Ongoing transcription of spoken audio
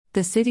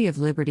The City of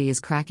Liberty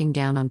is cracking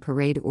down on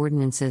parade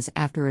ordinances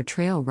after a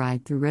trail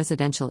ride through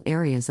residential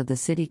areas of the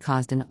city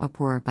caused an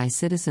uproar by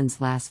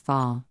citizens last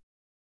fall.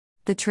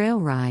 The trail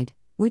ride,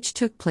 which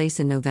took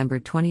place in November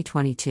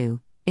 2022,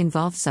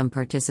 involved some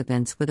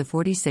participants with a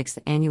 46th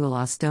annual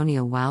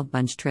Austonia Wild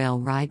Bunch Trail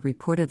ride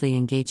reportedly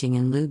engaging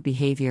in lewd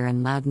behavior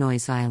and loud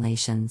noise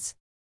violations.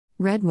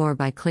 Read more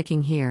by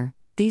clicking here.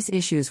 These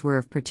issues were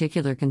of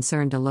particular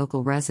concern to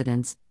local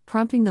residents,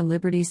 prompting the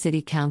Liberty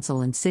City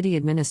Council and city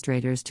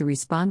administrators to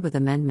respond with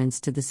amendments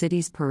to the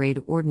city's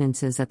parade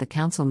ordinances at the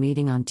council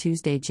meeting on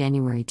Tuesday,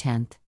 January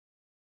 10.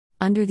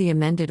 Under the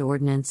amended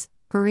ordinance,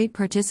 parade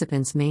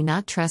participants may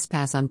not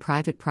trespass on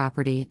private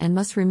property and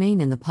must remain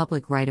in the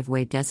public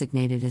right-of-way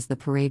designated as the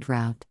parade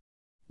route.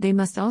 They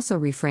must also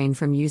refrain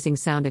from using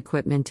sound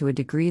equipment to a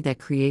degree that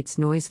creates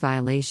noise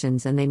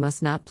violations, and they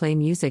must not play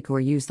music or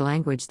use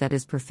language that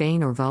is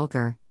profane or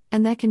vulgar,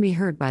 and that can be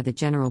heard by the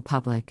general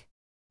public.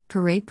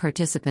 Parade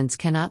participants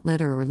cannot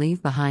litter or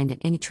leave behind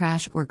any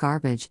trash or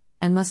garbage,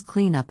 and must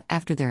clean up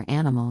after their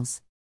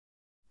animals.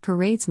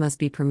 Parades must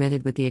be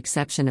permitted with the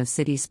exception of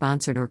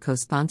city-sponsored or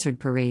co-sponsored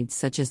parades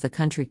such as the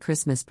Country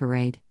Christmas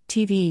Parade,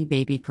 TVE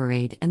Baby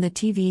Parade, and the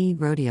TVE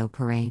Rodeo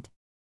Parade.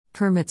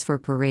 Permits for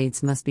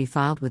parades must be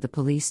filed with the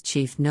police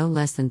chief no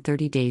less than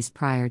 30 days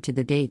prior to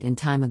the date and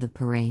time of the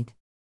parade.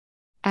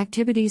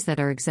 Activities that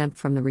are exempt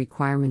from the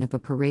requirement of a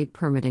parade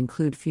permit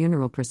include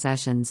funeral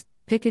processions,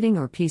 picketing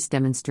or peace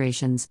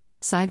demonstrations,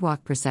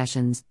 sidewalk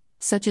processions,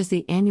 such as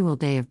the annual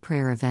Day of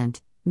Prayer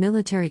event,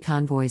 military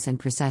convoys and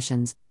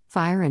processions,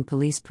 fire and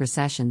police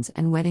processions,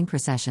 and wedding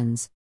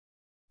processions.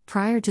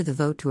 Prior to the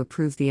vote to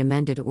approve the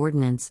amended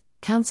ordinance,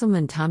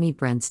 Councilman Tommy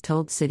Brents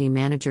told City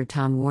Manager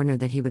Tom Warner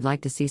that he would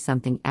like to see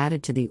something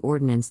added to the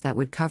ordinance that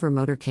would cover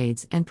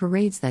motorcades and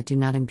parades that do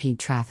not impede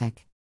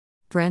traffic.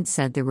 Brent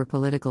said there were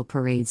political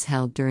parades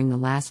held during the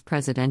last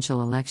presidential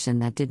election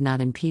that did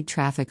not impede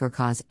traffic or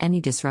cause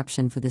any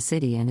disruption for the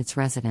city and its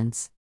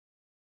residents.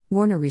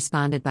 Warner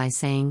responded by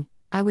saying,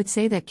 "I would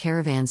say that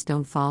caravans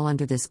don't fall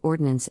under this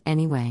ordinance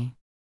anyway.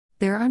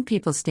 There aren't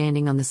people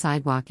standing on the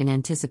sidewalk in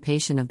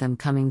anticipation of them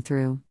coming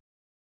through."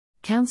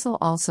 Council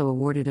also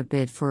awarded a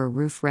bid for a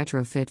roof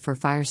retrofit for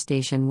Fire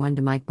Station 1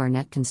 to Mike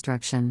Barnett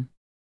Construction.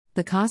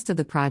 The cost of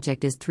the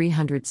project is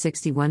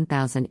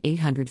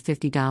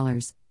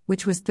 $361,850,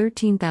 which was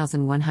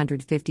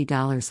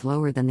 $13,150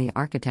 lower than the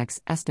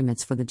architect's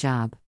estimates for the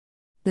job.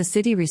 The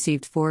city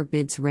received 4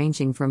 bids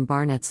ranging from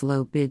Barnett's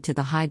low bid to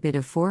the high bid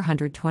of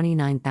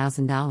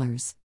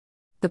 $429,000.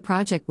 The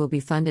project will be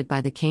funded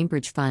by the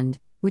Cambridge Fund,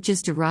 which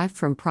is derived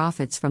from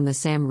profits from the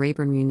Sam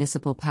Rayburn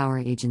Municipal Power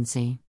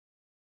Agency.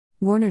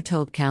 Warner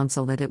told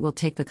Council that it will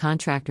take the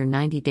contractor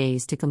 90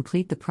 days to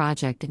complete the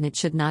project and it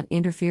should not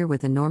interfere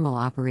with the normal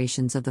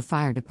operations of the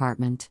fire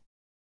department.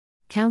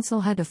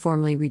 Council had to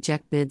formally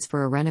reject bids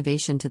for a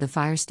renovation to the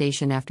fire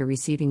station after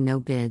receiving no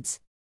bids.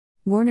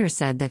 Warner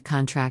said that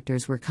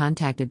contractors were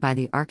contacted by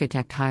the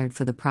architect hired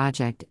for the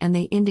project and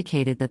they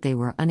indicated that they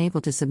were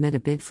unable to submit a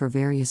bid for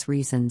various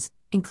reasons,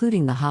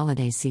 including the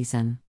holiday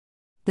season.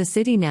 The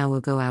city now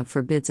will go out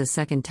for bids a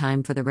second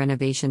time for the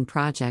renovation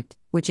project,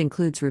 which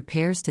includes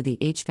repairs to the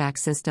HVAC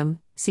system,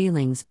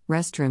 ceilings,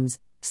 restrooms,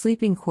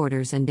 sleeping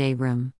quarters and day room.